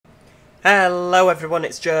Hello everyone,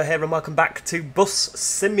 it's Joe here and welcome back to Bus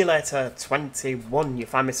Simulator 21. You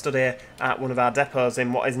find me stood here at one of our depots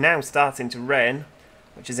in what is now starting to rain,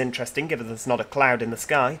 which is interesting given there's not a cloud in the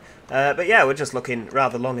sky. But yeah, we're just looking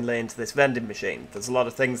rather longingly into this vending machine. There's a lot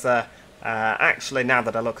of things there. Actually, now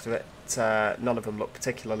that I look at it, none of them look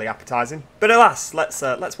particularly appetising. But alas,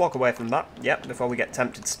 let's walk away from that, yep, before we get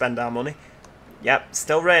tempted to spend our money. Yep,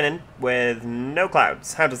 still raining with no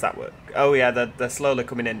clouds. How does that work? Oh yeah, they're slowly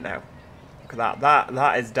coming in now. Look at that.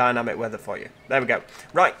 That is dynamic weather for you. There we go.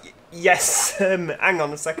 Right, yes, hang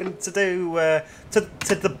on a second, to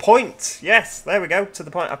the point. Yes, there we go, to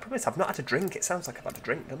the point. I promise I've not had a drink. It sounds like I've had a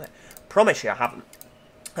drink, doesn't it? Promise you I haven't.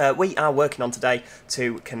 We are working on today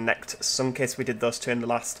to connect Sunkiss. We did those two in the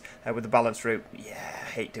last with the balanced route. Yeah, I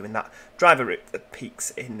hate doing that. Driver route that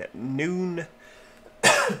peaks in noon.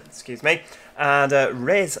 Excuse me. And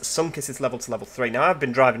raise Sunkiss's level to level 3. Now, I've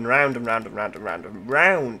been driving round and round and round and round and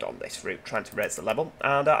round on this route, trying to raise the level.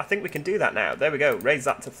 And I think we can do that now. There we go. Raise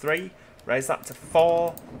that to 3. Raise that to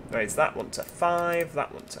 4. Raise that one to 5.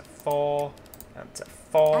 That one to 4. And to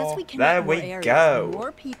 4. There we go.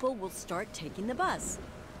 More people will start taking the bus.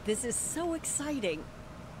 This is so exciting.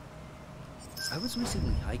 I was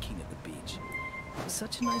recently hiking at the beach. It was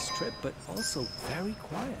such a nice trip, but also very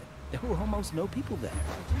quiet. There were almost no people there.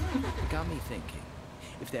 It got me thinking,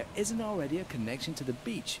 if there isn't already a connection to the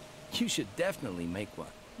beach, you should definitely make one.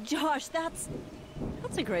 Josh, that's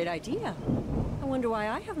a great idea. I wonder why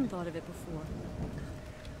I haven't thought of it before.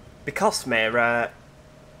 Because, Mira,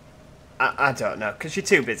 I don't know, because you're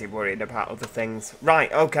too busy worrying about other things. Right,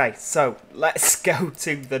 okay, so let's go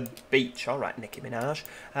to the beach. All right, Nicki Minaj.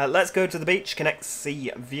 Let's go to the beach, connect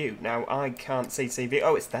Sea View. Now, I can't see Sea View.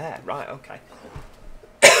 Oh, it's there. Right, okay.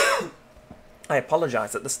 I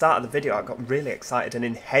apologise. At the start of the video, I got really excited and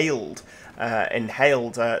inhaled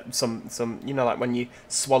some, you know, like when you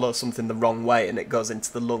swallow something the wrong way and it goes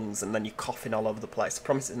into the lungs and then you're coughing all over the place. I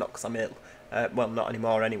promise it's not because I'm ill. Well, not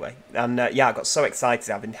anymore anyway. And yeah, I got so excited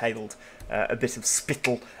I've inhaled a bit of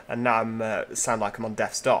spittle and now I sound like I'm on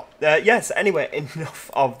death's door. Yes, anyway, enough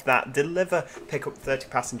of that. Deliver, pick up 30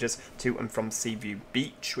 passengers to and from Seaview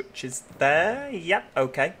Beach, which is there. Yep,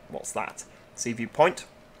 okay. What's that? Seaview Point.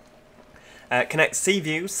 Connect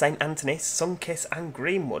Seaview, St Anthony, Sunkiss and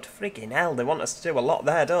Greenwood. Friggin' hell, they want us to do a lot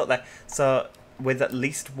there, don't they? So, with at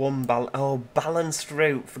least one balanced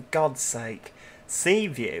route, for God's sake.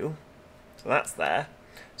 Seaview, so that's there.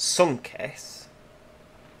 Sunkiss,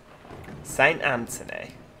 St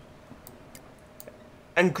Anthony,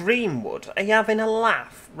 and Greenwood. Are you having a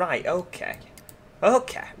laugh? Right, okay.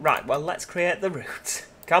 Okay, right, well, let's create the route.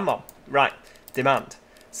 Come on. Right, demand.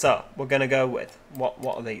 So, we're going to go with, what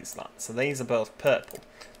are these, lads? So these are both purple.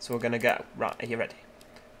 So we're going to go, right, are you ready?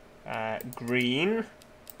 Green,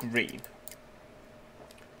 green.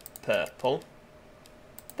 Purple,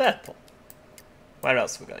 purple. Where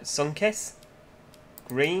else are we going? Sunkiss,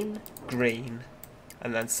 green, green.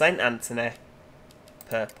 And then St Anthony,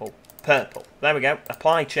 purple, purple. There we go.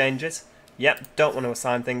 Apply changes. Yep, don't want to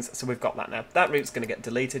assign things, so we've got that now. That route's going to get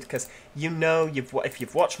deleted because you know, if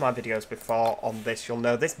you've watched my videos before on this, you'll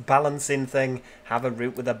know this balancing thing, have a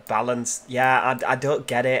route with a balance. Yeah, I don't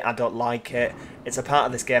get it, I don't like it. It's a part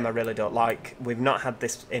of this game I really don't like. We've not had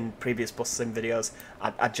this in previous bus sim videos.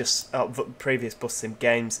 Previous bus sim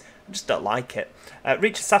games. I just don't like it.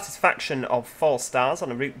 Reach a satisfaction of 4 stars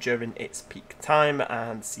on a route during its peak time,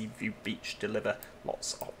 and Seaview Beach deliver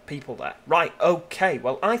lots of people there. Right, okay,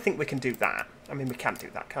 well, I think we can do that. I mean, we can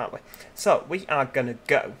do that, can't we? So, we are going to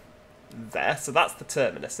go there. So, that's the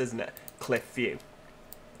terminus, isn't it? Cliffview.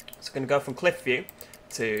 So, we're going to go from Cliffview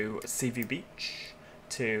to Seaview Beach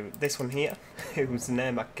to this one here, whose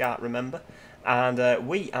name I can't remember. And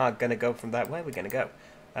we are going to go from there. Where are we going to go?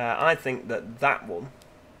 I think that one...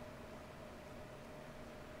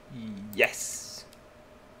 Yes.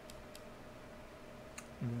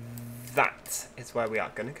 That is where we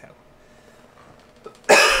are going to go.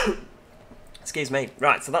 Excuse me.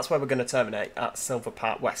 Right, so that's where we're going to terminate at Silver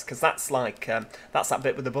Park West, because that's like that's that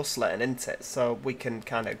bit with the bus lane, isn't it? So we can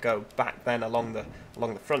kind of go back then along the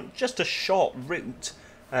front. Just a short route.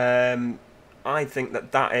 I think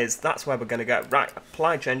that's where we're going to go. Right,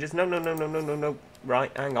 apply changes. No.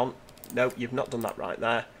 Right, hang on. No, you've not done that right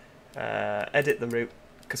there. Edit the route,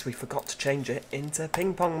 because we forgot to change it into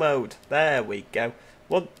ping pong mode. There we go.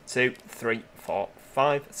 1, 2, 3, 4,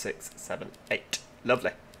 5, 6, 7, 8.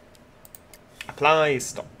 Lovely. Apply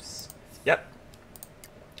stops. Yep.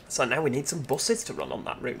 So now we need some buses to run on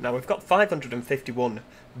that route. Now we've got 551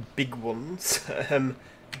 big ones.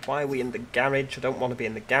 Why are we in the garage? I don't want to be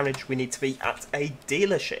in the garage. We need to be at a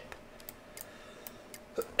dealership.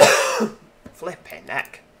 Flipping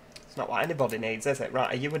heck. It's not what anybody needs, is it?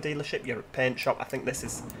 Right, are you a dealership? You're a paint shop. I think this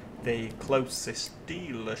is the closest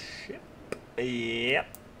dealership. Yep.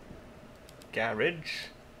 Garage.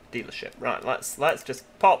 Dealership. Right, let's just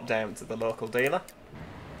pop down to the local dealer,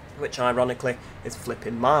 which ironically is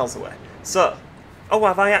flipping miles away. So, oh,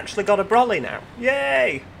 have I actually got a brolly now?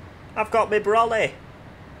 Yay! I've got my brolly.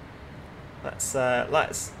 Let's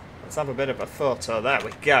have a bit of a photo. There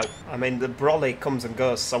we go. I mean, the brolly comes and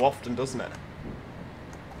goes so often, doesn't it?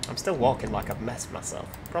 I'm still walking like I've messed myself.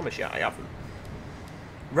 Promise you I haven't.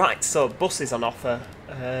 Right, so buses on offer.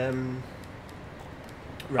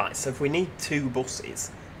 Right, so if we need 2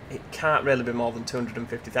 buses, it can't really be more than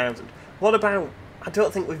 250,000. What about... I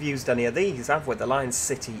don't think we've used any of these, have we? The Lion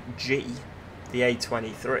City G, the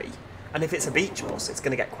A23. And if it's a beach bus, it's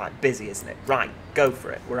going to get quite busy, isn't it? Right, go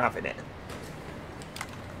for it. We're having it.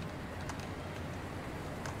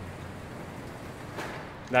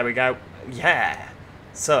 There we go. Yeah.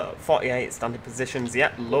 So, 48 standing positions.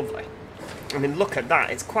 Yep, lovely. I mean, look at that.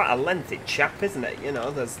 It's quite a lengthy chap, isn't it? You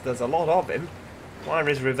know, there's a lot of him. Why are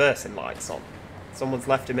his reversing lights on? Someone's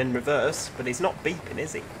left him in reverse, but he's not beeping,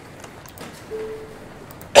 is he?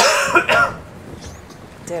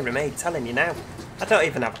 Dear me, telling you now. I don't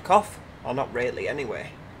even have a cough. Or not really,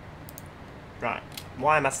 anyway. Right.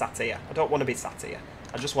 Why am I sat here? I don't want to be sat here.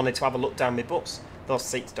 I just wanted to have a look down my bus. Those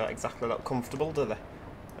seats don't exactly look comfortable, do they?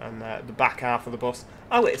 And the back half of the bus.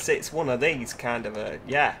 Oh, it's one of these kind of a...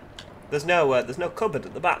 Yeah. There's no cupboard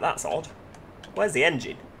at the back. That's odd. Where's the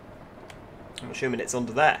engine? I'm assuming it's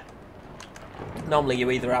under there. Normally you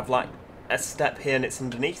either have like a step here and it's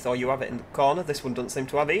underneath, or you have it in the corner. This one doesn't seem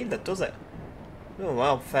to have either, does it? Oh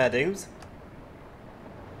well, fair dues.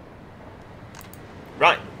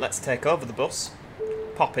 Right, let's take over the bus.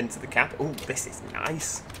 Pop into the cab. Ooh, this is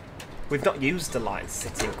nice. We've not used the Lion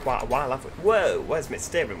City in quite a while, have we? Whoa, where's my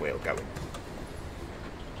steering wheel going?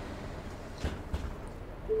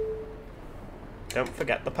 Don't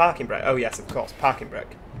forget the parking brake. Oh yes, of course, parking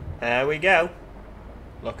brake. There we go.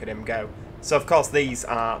 Look at him go. So of course these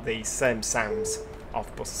are the same sounds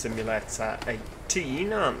of Bus Simulator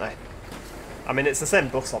 18, aren't they? I mean, it's the same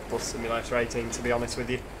bus of Bus Simulator 18, to be honest with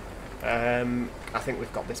you. I think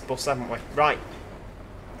we've got this bus, haven't we? Right.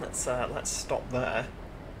 Let's stop there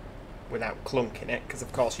without clunking it, because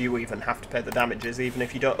of course you even have to pay the damages, even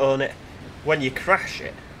if you don't own it when you crash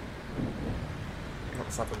it.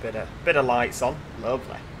 Let's have a bit of lights on.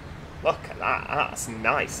 Lovely. Look at that. That's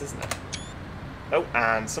nice, isn't it? Oh,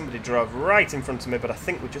 and somebody drove right in front of me, but I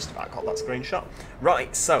think we just about got that screenshot.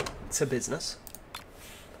 Right, so, to business.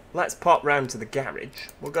 Let's pop round to the garage.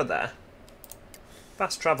 We'll go there.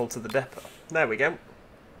 Fast travel to the depot. There we go.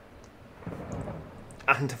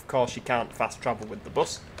 And, of course, you can't fast travel with the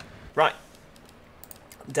bus. Right.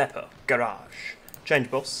 Depot. Garage.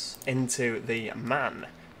 Change bus into the man.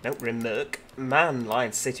 No, we're in Merc. Man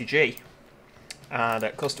Lion City G. And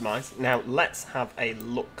customise. Now, let's have a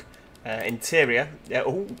look. Interior.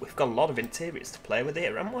 Oh, we've got a lot of interiors to play with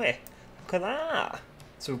here, haven't we? Look at that.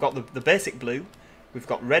 So we've got the basic blue. We've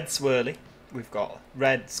got red swirly. We've got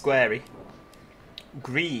red squarey.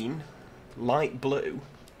 Green. Light blue.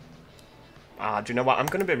 Do you know what? I'm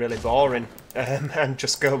going to be really boring and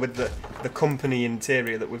just go with the company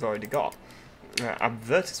interior that we've already got.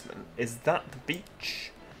 Advertisement. Is that the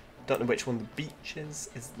beach? Don't know which one the beach is.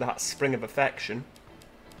 Is that Spring of Affection?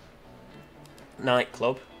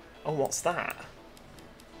 Nightclub. Oh, what's that?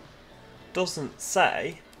 Doesn't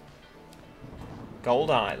say.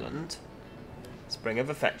 Gold Island. Spring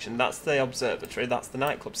of Affection. That's the observatory. That's the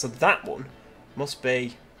nightclub. So that one must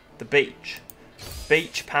be the beach.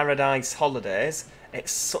 Beach Paradise Holidays.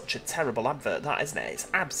 It's such a terrible advert, that, isn't it? It's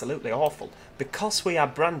absolutely awful. Because we are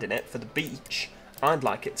branding it for the beach, I'd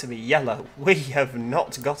like it to be yellow. We have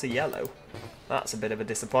not got a yellow. That's a bit of a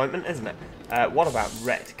disappointment, isn't it? What about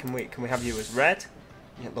red? Can we have you as red?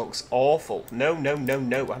 It looks awful. No, no, no,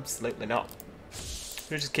 no, absolutely not.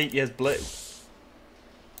 We'll just keep you as blue.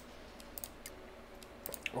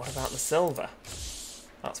 What about the silver?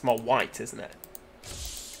 That's more white, isn't it?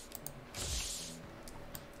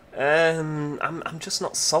 I'm just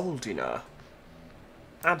not sold, you know.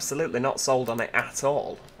 Absolutely not sold on it at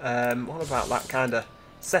all. What about that kind of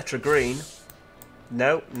Cetra green?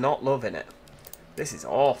 No, not loving it. This is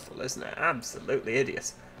awful, isn't it? Absolutely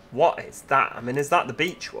hideous. What is that? I mean, is that the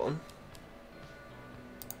beach one?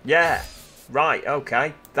 Yeah. Right,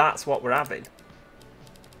 okay. That's what we're having.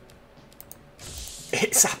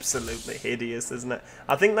 It's absolutely hideous, isn't it?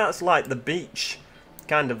 I think that's like the beach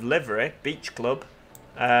kind of livery, beach club,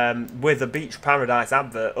 with a Beach Paradise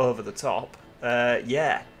advert over the top.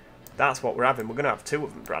 Yeah, that's what we're having. We're going to have 2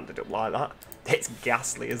 of them branded up like that. It's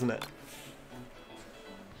ghastly, isn't it?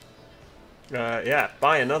 Yeah,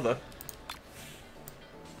 buy another.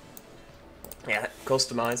 Yeah,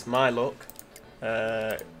 customise, my look.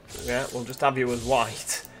 Yeah, we'll just have you as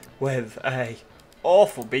white with a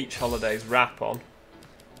awful beach holidays wrap on.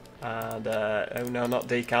 And, oh no, not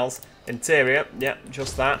decals. Interior, yeah,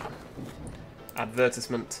 just that.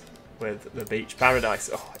 Advertisement with the beach paradise.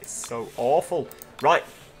 Oh, it's so awful. Right,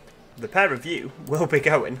 the pair of you will be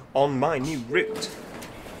going on my new route.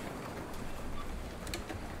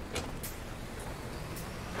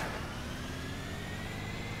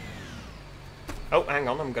 Oh, hang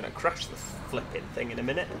on, I'm going to crash the flipping thing in a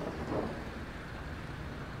minute.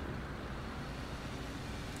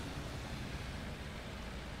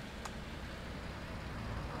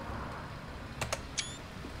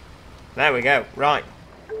 There we go, right.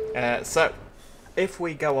 So, if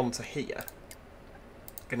we go on to here,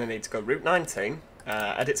 going to need to go Route 19,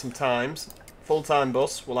 edit some times, full-time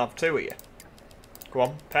bus, we'll have 2 of you. Go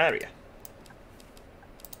on, pair of you.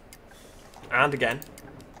 And again.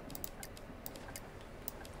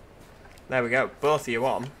 There we go, both of you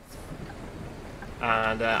on.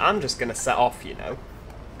 And I'm just going to set off, you know,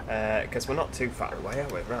 because we're not too far away,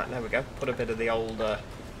 are we? Right, there we go. Put a bit of the old...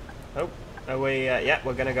 Oh, are we... yeah,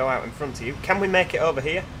 we're going to go out in front of you. Can we make it over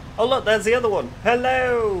here? Oh, look, there's the other one.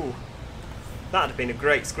 Hello! That'd have been a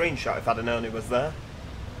great screenshot if I'd have known he was there.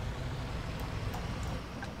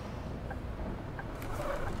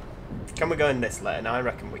 Can we go in this lane? I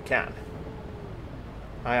reckon we can.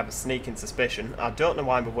 I have a sneaking suspicion. I don't know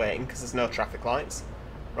why we're waiting, because there's no traffic lights.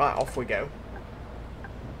 Right, off we go.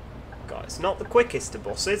 God, it's not the quickest of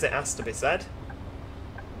buses, it has to be said.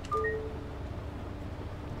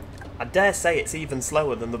 I dare say it's even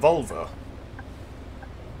slower than the Volvo.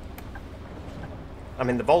 I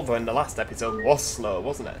mean, the Volvo in the last episode was slow,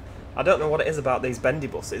 wasn't it? I don't know what it is about these bendy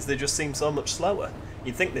buses, they just seem so much slower.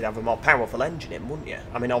 You'd think they'd have a more powerful engine in, wouldn't you?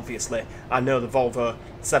 I mean, obviously, I know the Volvo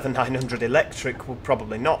 7900 electric will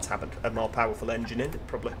probably not have a more powerful engine in it,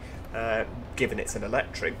 probably, given it's an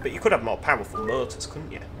electric, but you could have more powerful motors,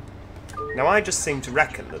 couldn't you? Now, I just seem to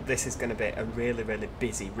reckon that this is going to be a really, really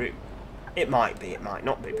busy route. It might be, it might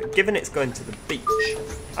not be, but given it's going to the beach,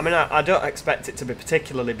 I mean, I don't expect it to be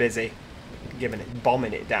particularly busy, given it's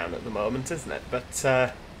bombing it down at the moment, isn't it?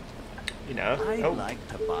 But, you know... I'd like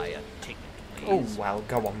to buy a ticket, please. Oh, well,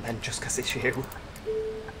 go on then, just because it's you.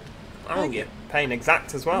 Oh, you're paying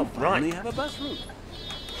exact as well, You right. finally have a bus route.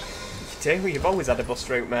 You do, you've always had a bus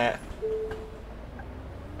route, mate.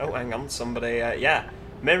 Oh, hang on, somebody, yeah.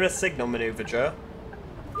 Mirror signal manoeuvre, Joe.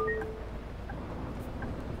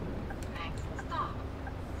 Next stop,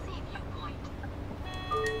 Sea Viewpoint.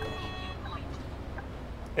 Sea Viewpoint.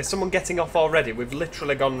 Is someone getting off already? We've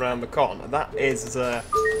literally gone round the corner. That is,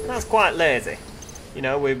 that's quite lazy. You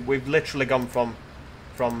know, we've literally gone from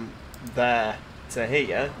there to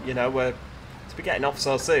here. You know, we're to be getting off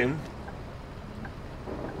so soon.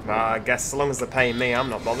 Well, I guess so long as they're paying me, I'm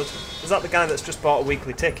not bothered. Is that the guy that's just bought a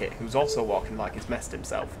weekly ticket, who's also walking like he's messed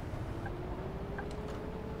himself?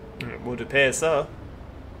 It would appear so.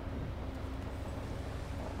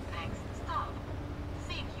 Next stop,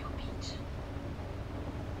 Seaview Beach.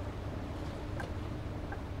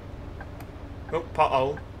 Oh,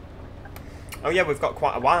 pothole. Oh yeah, we've got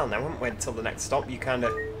quite a while now, haven't we, until the next stop. You kind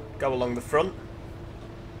of go along the front.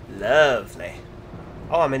 Lovely.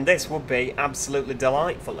 Oh, I mean, this would be absolutely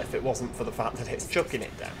delightful if it wasn't for the fact that it's chucking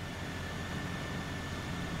it down.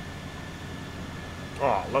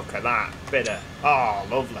 Oh, look at that. Oh,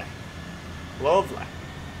 lovely. Lovely.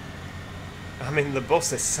 I mean, the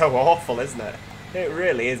bus is so awful, isn't it? It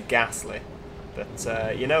really is ghastly.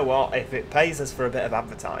 But, you know what? If it pays us for a bit of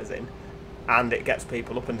advertising, and it gets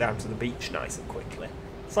people up and down to the beach nice and quickly,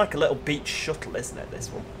 it's like a little beach shuttle, isn't it, this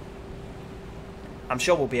one? I'm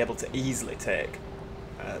sure we'll be able to easily take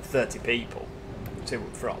 30 people to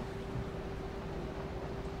and from.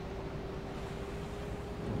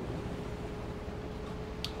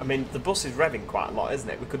 I mean, the bus is revving quite a lot, isn't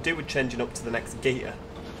it? We could do with changing up to the next gear.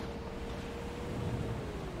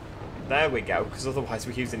 There we go, because otherwise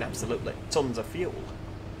we're using absolutely tons of fuel.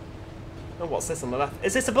 Oh, what's this on the left?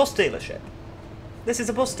 Is this a bus dealership? This is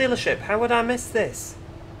a bus dealership. How would I miss this?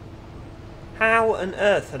 How on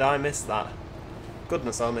earth had I missed that?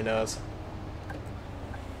 Goodness only knows.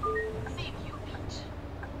 Seaview Beach.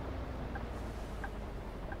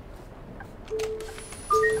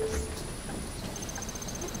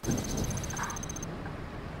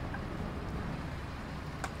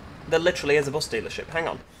 There literally is a bus dealership. Hang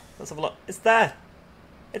on. Let's have a look. It's there.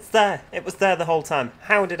 It's there. It was there the whole time.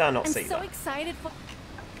 How did I not see that? I'm so excited for...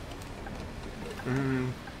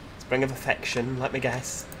 Spring of affection, let me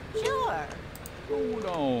guess. Sure. Hold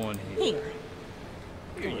on here. Here.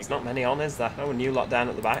 There's not many on, is there? Oh, a new lot down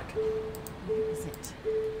at the back. Where is it?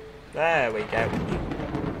 There we go.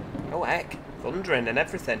 Oh heck, thundering and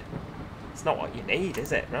everything. It's not what you need,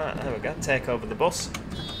 is it? Right, there we go. Take over the bus.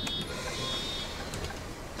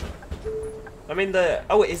 I mean,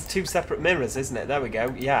 oh, it is two separate mirrors, isn't it? There we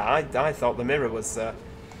go. Yeah, I thought the mirror was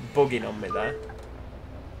bugging on me there.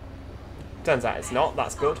 Turns out it's not.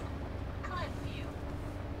 That's good.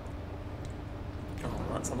 Oh,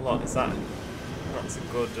 let's have a look. Is that? That's a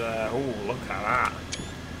good. Oh, look at that.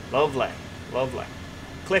 Lovely, lovely.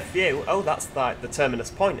 Cliff view. Oh, that's like the terminus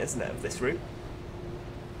point, isn't it, of this route?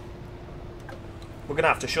 We're gonna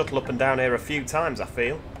have to shuttle up and down here a few times, I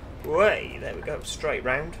feel. Way, there we go. Straight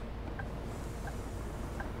round.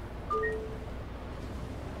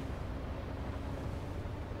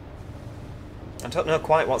 I don't know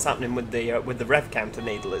quite what's happening with the rev counter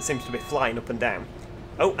needle. It seems to be flying up and down.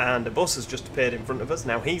 Oh, and a bus has just appeared in front of us.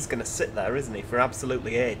 Now he's going to sit there, isn't he, for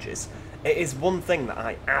absolutely ages. It is one thing that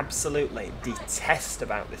I absolutely detest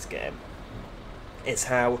about this game. It's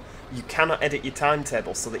how you cannot edit your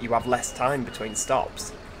timetable so that you have less time between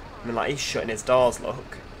stops. I mean, like, he's shutting his doors,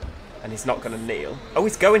 look. And he's not going to kneel. Oh,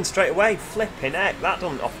 he's going straight away. Flipping heck, that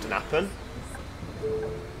doesn't often happen.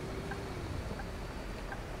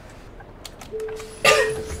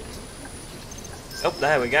 Oh,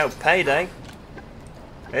 there we go. Payday.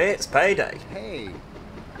 It's payday. Hey,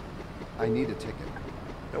 I need a ticket.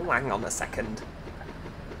 Oh, hang on a second.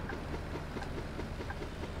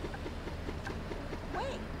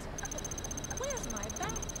 Wait. Where's my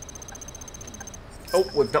bag? Oh,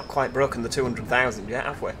 we've not quite broken the 200,000 yet,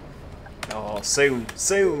 have we? Oh, soon.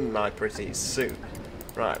 Soon, my pretties, soon.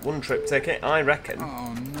 Right, one trip ticket, I reckon.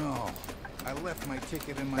 Oh no, I left my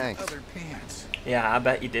ticket in my Thanks. other pants. Yeah, I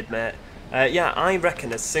bet you did, mate. Yeah, I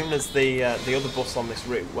reckon as soon as the other bus on this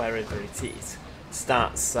route, wherever it is,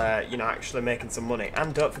 starts, you know, actually making some money.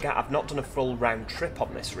 And don't forget, I've not done a full round trip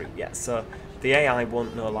on this route yet, so the AI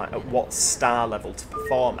won't know like at what star level to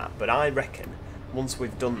perform at. But I reckon once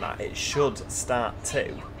we've done that, it should start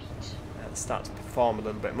to perform a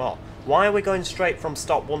little bit more. Why are we going straight from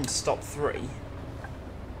stop 1 to stop 3?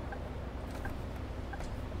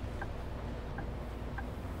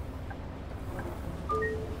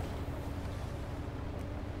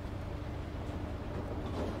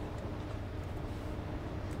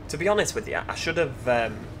 To be honest with you, I should have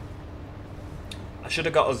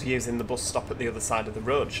got us using the bus stop at the other side of the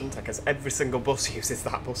road, shouldn't I? Because every single bus uses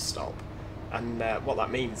that bus stop, and what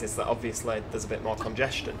that means is that obviously there's a bit more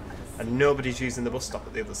congestion, and nobody's using the bus stop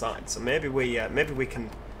at the other side. So maybe we can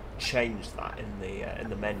change that in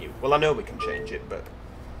the menu. Well, I know we can change it, but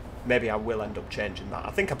maybe I will end up changing that.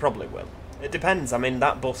 I think I probably will. It depends. I mean,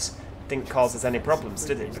 that bus didn't cause us any problems,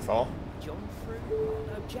 did it, before? John fruit? Oh,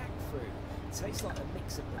 no, jackfruit. Tastes like a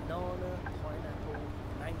mix of banana, pineapple,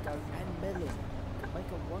 mango, and melon. Could make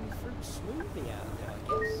a one-fruit smoothie out of it,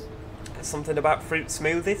 I guess. Something about fruit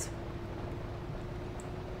smoothies?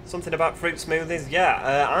 Something about fruit smoothies?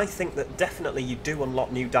 Yeah, I think that definitely you do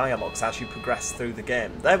unlock new dialogues as you progress through the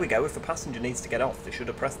game. There we go. If a passenger needs to get off, they should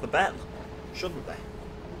have pressed the bell, shouldn't they?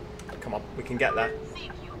 Come on, we can get there.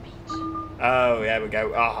 Oh, yeah, we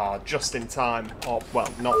go. Ah, just in time. Oh,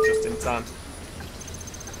 well, not just in time.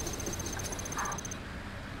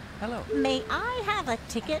 Hello. May I have a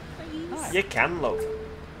ticket, please? You can, love.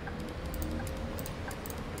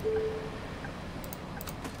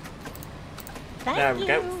 Thank There we you.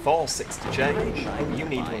 go. 4.60 change. Oh, you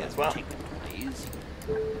need one as well. Please.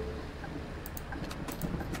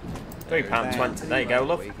 £3.20. There you go,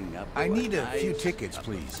 love. I need a few tickets,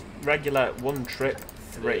 please. Regular one trip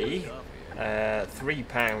 3.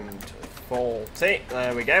 £3.40.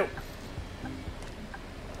 There we go.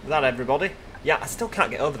 Is that everybody? Yeah, I still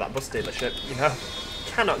can't get over that bus dealership, you know.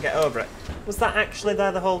 Cannot get over it. Was that actually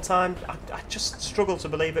there the whole time? I just struggle to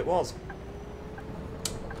believe it was.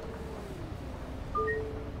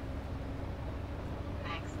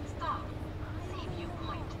 Next stop, Seaview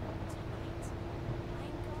Point.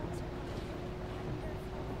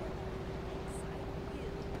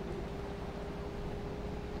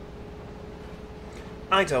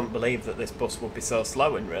 I don't believe that this bus would be so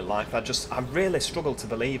slow in real life. I really struggle to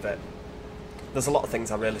believe it. There's a lot of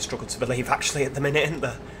things I really struggle to believe actually at the minute, isn't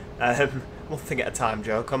there? One thing at a time,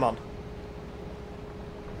 Joe, come on.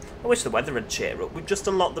 I wish the weather would cheer up. We've just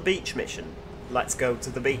unlocked the beach mission. Let's go to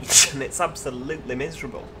the beach, and it's absolutely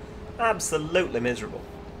miserable. Absolutely miserable.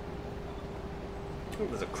 Oh,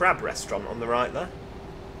 there's a crab restaurant on the right there.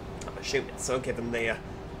 I'm assuming so, given the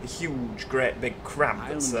huge, great big crab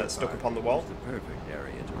that's stuck up on the wall. The perfect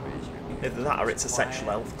area to raise your kids. Either that or it's a sexual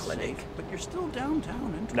health clinic. But you're still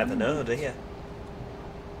downtown and Never know, do you?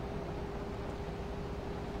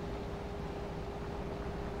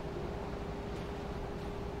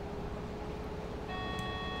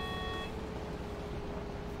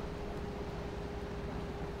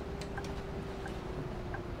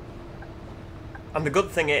 And the good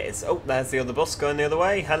thing is, oh, there's the other bus going the other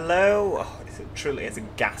way. Hello. Oh, it truly is a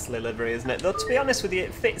ghastly livery, isn't it? Though, to be honest with you,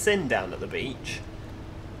 it fits in down at the beach.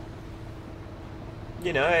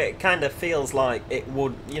 You know, it kind of feels like it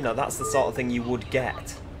would, you know, that's the sort of thing you would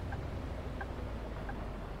get.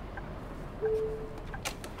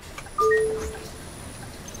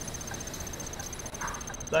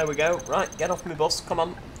 There we go. Right, get off my bus. Come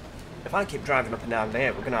on. If I keep driving up and down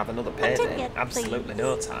here, we're going to have another payday in absolutely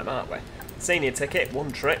no time, aren't we? Senior ticket,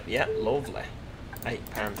 one trip. Yeah, lovely.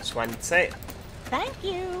 £8.20. Thank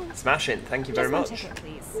you. Smashing. Thank you very much. Just one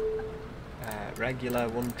ticket, please. Regular,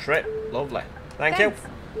 one trip. Lovely. Thank you. Is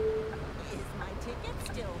my ticket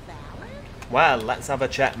still valid? Well, let's have a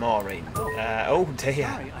check, Maureen. Oh dear.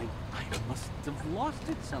 Sorry, I must have lost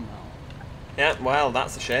it somehow. Yeah, well,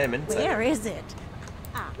 that's a shame, isn't it? Where is it?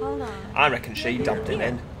 Ah, hold on. I reckon she dumped him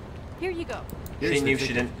in. Here you go. She knew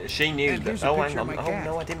she didn't. She knew And that. here's a Oh, picture hang on. of my Oh cat.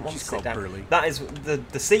 no, I didn't want to She's sit called down. Pearly. That is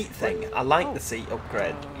the seat thing. I like the seat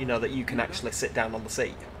upgrade. You know that you can actually sit down on the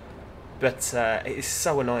seat. But it is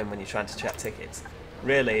so annoying when you're trying to check tickets.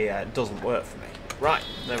 Really doesn't work for me. Right,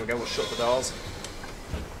 there we go. We'll shut the doors.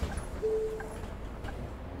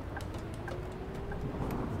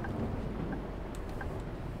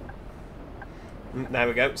 There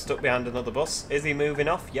we go. Stuck behind another bus. Is he moving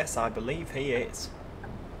off? Yes, I believe he is.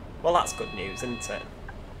 Well, that's good news, isn't it?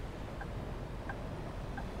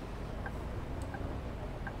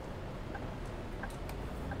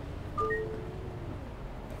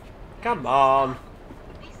 Come on.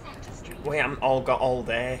 Center Street. We haven't all got all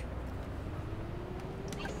day.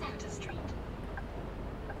 Center Street.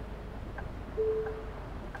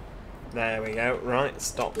 There we go. Right,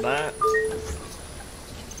 stop there.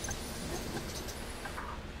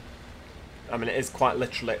 I mean, it is quite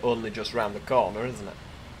literally only just round the corner, isn't it?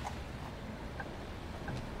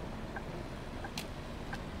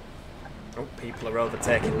 Oh, people are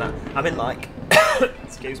overtaking that. I mean, like...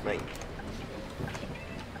 excuse me.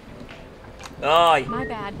 Aye. My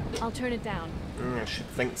bad. I'll turn it down. I should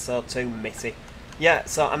think so too, Missy. Yeah,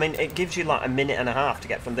 so, I mean, it gives you like a minute and a half to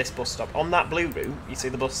get from this bus stop. On that blue route, you see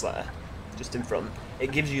the bus there? Just in front.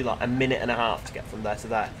 It gives you like a minute and a half to get from there to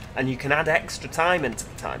there. And you can add extra time into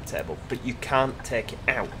the timetable, but you can't take it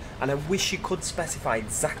out. And I wish you could specify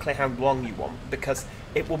exactly how long you want, because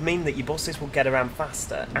it would mean that your buses will get around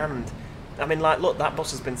faster. And, I mean, like, look, that bus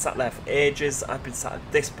has been sat there for ages. I've been sat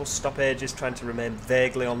at this bus stop ages trying to remain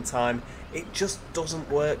vaguely on time. It just doesn't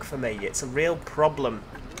work for me. It's a real problem.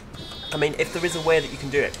 I mean, if there is a way that you can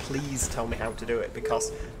do it, please tell me how to do it,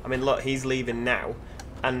 because, I mean, look, he's leaving now.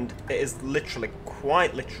 And it is literally,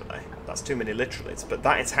 quite literally, that's too many literalies, but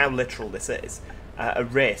that is how literal this is, a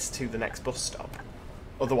race to the next bus stop.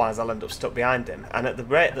 Otherwise I'll end up stuck behind him. And at the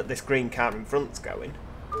rate that this green car in front's going,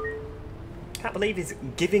 can't believe he's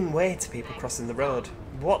giving way to people crossing the road.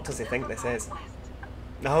 What does he think this is?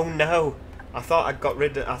 Oh no! I thought I'd got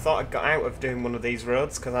out of doing one of these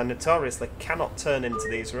roads, because I notoriously cannot turn into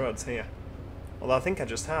these roads here. Although I think I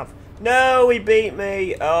just have. No, he beat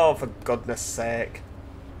me! Oh, for goodness sake.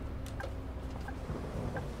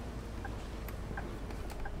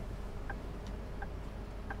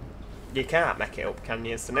 You can't make it up, can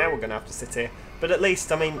you? So now we're going to have to sit here. But at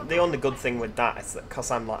least, I mean, the only good thing with that is that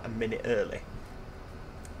because I'm like a minute early,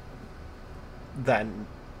 then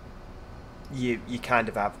you kind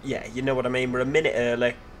of have, yeah, you know what I mean? We're a minute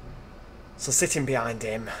early. So sitting behind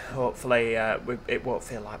him, hopefully it won't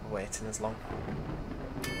feel like we're waiting as long.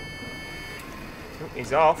 Oh,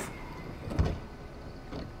 he's off.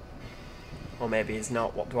 Or maybe he's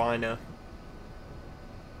not, what do I know?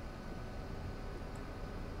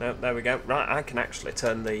 No, there we go. Right, I can actually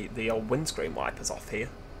turn the old windscreen wipers off here.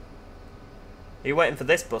 Are you waiting for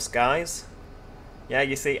this bus, guys? Yeah,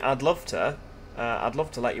 you see, I'd love to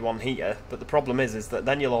let you on here, but the problem is that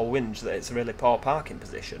then you'll all whinge that it's a really poor parking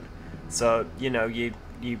position. So, you know,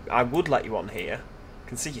 I would let you on here. I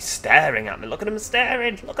can see you staring at me. Look at him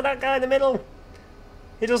staring! Look at that guy in the middle!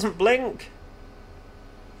 He doesn't blink.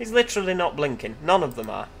 He's literally not blinking. None of them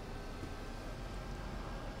are.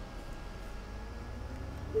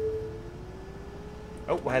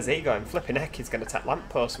 Oh, where's he going? Flipping heck, he's going to take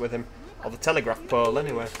lamppost with him. Or the telegraph pole,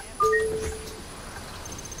 anyway.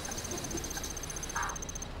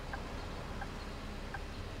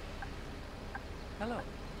 Hello.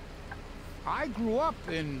 I grew up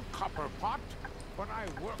in Copper Pot, but I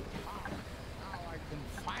worked hard. Now I can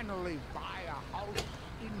finally buy a house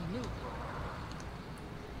in Newport.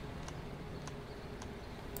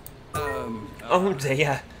 Oh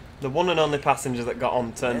dear. The one and only passenger that got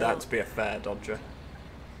on turned out to be a fare dodger.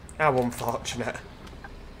 How unfortunate.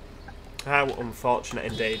 How unfortunate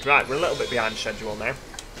indeed. Right, we're a little bit behind schedule now.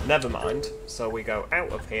 Never mind. So we go out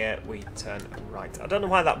of here, we turn right. I don't know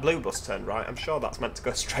why that blue bus turned right. I'm sure that's meant to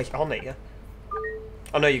go straight on here.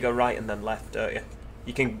 Oh no, you go right and then left, don't you?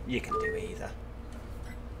 You can do either.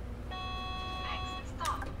 Next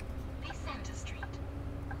stop, Vicente Street.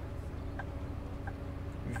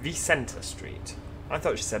 Vicente Street. I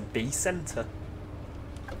thought she said bee centre.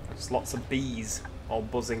 There's lots of bees all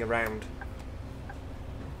buzzing around.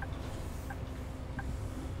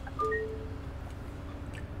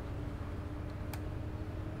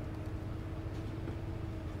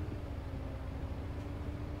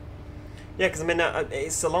 Yeah, because I mean,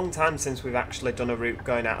 it's a long time since we've actually done a route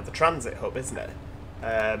going out of the transit hub, isn't it?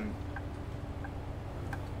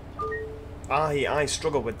 I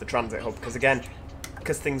struggle with the transit hub because, again,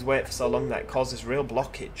 because things wait for so long that it causes real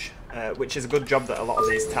blockage, which is a good job that a lot of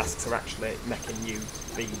these tasks are actually making you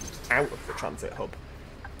be out of the transit hub.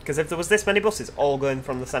 Because if there was this many buses all going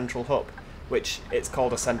from the central hub, which it's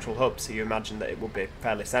called a central hub, so you imagine that it would be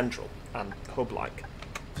fairly central and hub-like.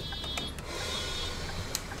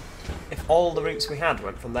 If all the routes we had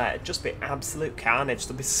went from there, it'd just be absolute carnage.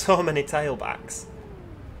 There'd be so many tailbacks.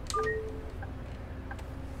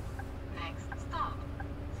 Next stop,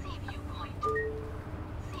 Seaview Point.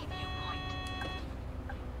 Seaview Point.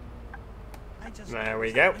 There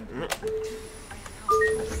we go.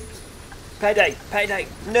 Payday! Payday!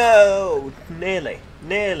 No! Nearly.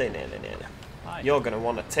 Nearly. You're going to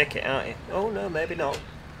want a ticket, aren't you? Oh, no, maybe not.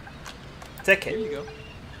 Ticket. Here you go.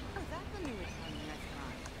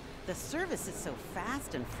 The service is so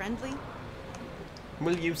fast and friendly.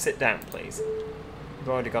 Will you sit down, please? You've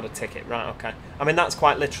already got a ticket. Right, okay. I mean, that's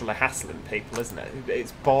quite literally hassling people, isn't it?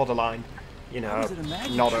 It's borderline, you know,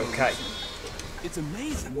 not okay. It's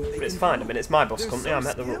amazing what they But it's can fine. do. I mean, it's my bus They're company. so I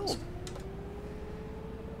met the rules. skilled.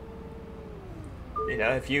 You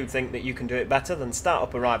know, if you think that you can do it better, then start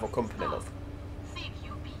up a rival company, love.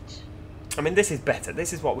 Seaview Beach. I mean, this is better.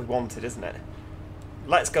 This is what we wanted, isn't it?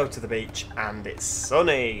 Let's go to the beach, and it's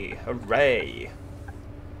sunny. Hooray!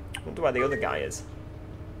 Wonder where the other guy is.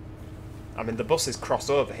 I mean, the buses cross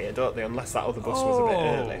over here, don't they? Unless that other bus was a bit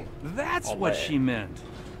early. That's on what there. she meant.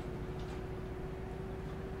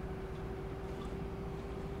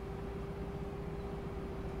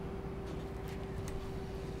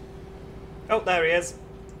 Oh, there he is.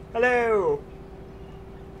 Hello!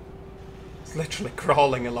 He's literally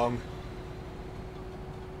crawling along.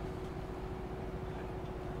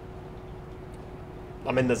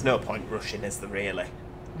 I mean, there's no point rushing, is there, really?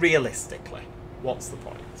 Realistically, what's the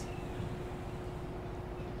point?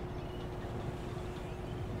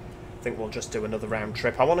 I think we'll just do another round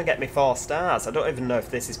trip. I want to get me 4 stars. I don't even know if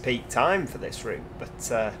this is peak time for this route,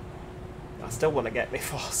 but I still want to get me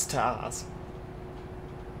 4 stars.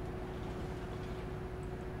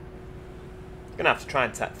 We're going to have to try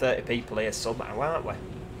and take 30 people here somehow, aren't we?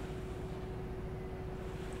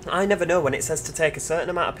 I never know when it says to take a certain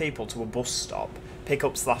amount of people to a bus stop, pick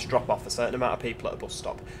up / drop off a certain amount of people at a bus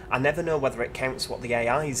stop. I never know whether it counts what the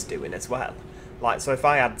AI's doing as well. Like, so if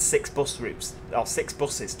I had 6 bus routes, or 6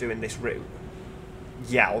 buses doing this route,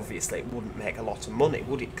 yeah, obviously it wouldn't make a lot of money,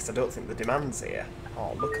 would it? Because I don't think the demand's here.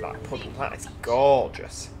 Oh, look at that puddle. That is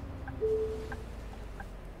gorgeous.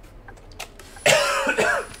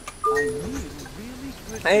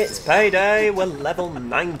 It's payday, we're level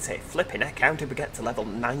 90. Flipping heck, how did we get to level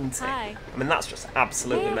 90? Hi. I mean, that's just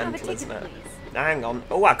absolutely May I have a mental, ticket, isn't it? please? Hang on.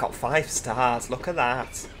 Oh, I got 5 stars. Look at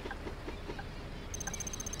that.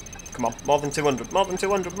 Come on, more than 200, more than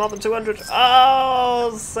 200, more than 200.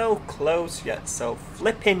 Oh, so close yet so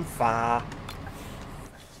flipping far.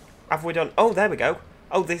 Have we done... Oh, there we go.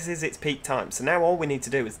 Oh, this is its peak time. So now all we need to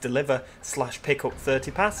do is deliver / pick up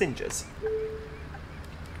 30 passengers.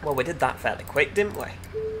 Well, we did that fairly quick, didn't we?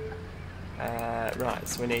 Right,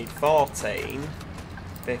 so we need 14,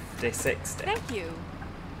 50, 60. Thank you.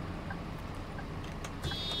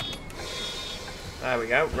 There we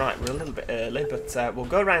go. Right, we're a little bit early, but we'll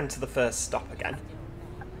go round to the first stop again.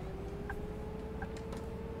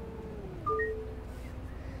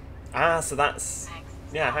 Ah, so that's...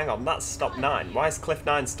 Yeah, hang on, that's stop 9. Why is Cliff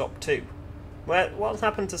 9 stop 2? What's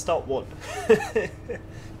happened to stop 1?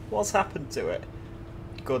 What's happened to it?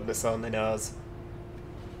 Goodness only knows.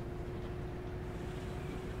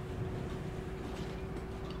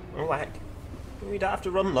 Oh, heck. We don't have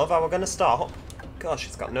to run, love. Are we going to stop? Gosh,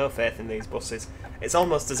 she's got no faith in these buses. It's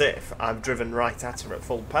almost as if I've driven right at her at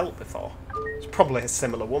full pelt before. She's probably a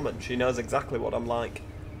similar woman. She knows exactly what I'm like.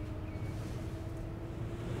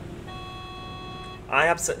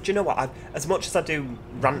 Do you know what? As much as I do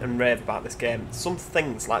rant and rave about this game, some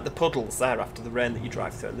things, like the puddles there after the rain that you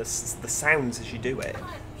drive through, and the sounds as you do it,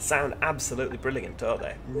 sound absolutely brilliant, don't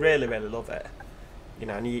they? Really, really love it. You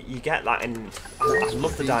know, and you get that in... I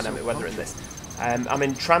love the dynamic weather in this. I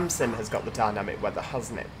mean, Tram Sim has got the dynamic weather,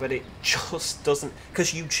 hasn't it? But it just doesn't...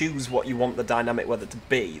 Because you choose what you want the dynamic weather to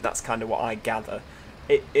be. That's kind of what I gather.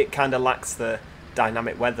 It kind of lacks the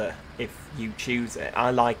dynamic weather if you choose it. I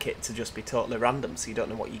like it to just be totally random, so you don't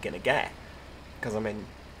know what you're going to get. Because, I mean,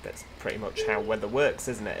 that's pretty much how weather works,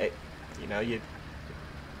 isn't it? You know, you...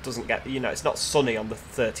 doesn't get... You know, it's not sunny on the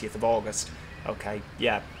 30th of August. Okay,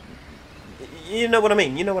 yeah. You know what I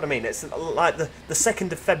mean? You know what I mean? It's like the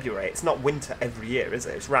 2nd of February. It's not winter every year, is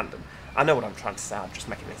it? It's random. I know what I'm trying to say. I'm just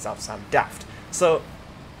making myself sound daft. So,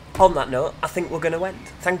 on that note, I think we're going to end.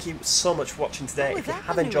 Thank you so much for watching today. If you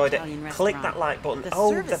have enjoyed it, click that like button.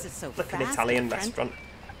 Oh, the flipping Italian restaurant.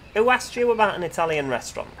 Who asked you about an Italian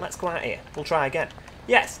restaurant? Let's go out here. We'll try again.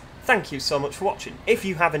 Yes. Thank you so much for watching. If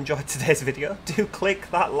you have enjoyed today's video, do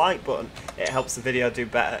click that like button. It helps the video do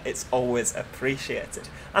better. It's always appreciated.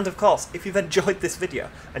 And of course, if you've enjoyed this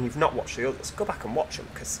video and you've not watched the others, go back and watch them,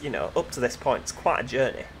 because, you know, up to this point, it's quite a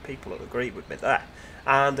journey. People will agree with me there.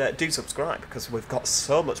 And do subscribe, because we've got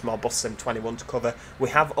so much more Bus Sim 21 to cover. We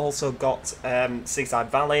have also got Seaside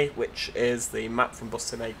Valley, which is the map from Bus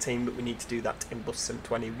Sim 18, but we need to do that in Bus Sim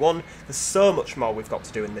 21. There's so much more we've got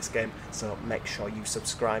to do in this game, so make sure you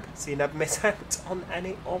subscribe so you never miss out on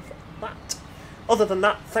any of that. Other than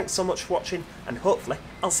that, thanks so much for watching, and hopefully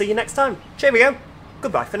I'll see you next time. Cheerio!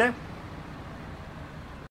 Goodbye for now.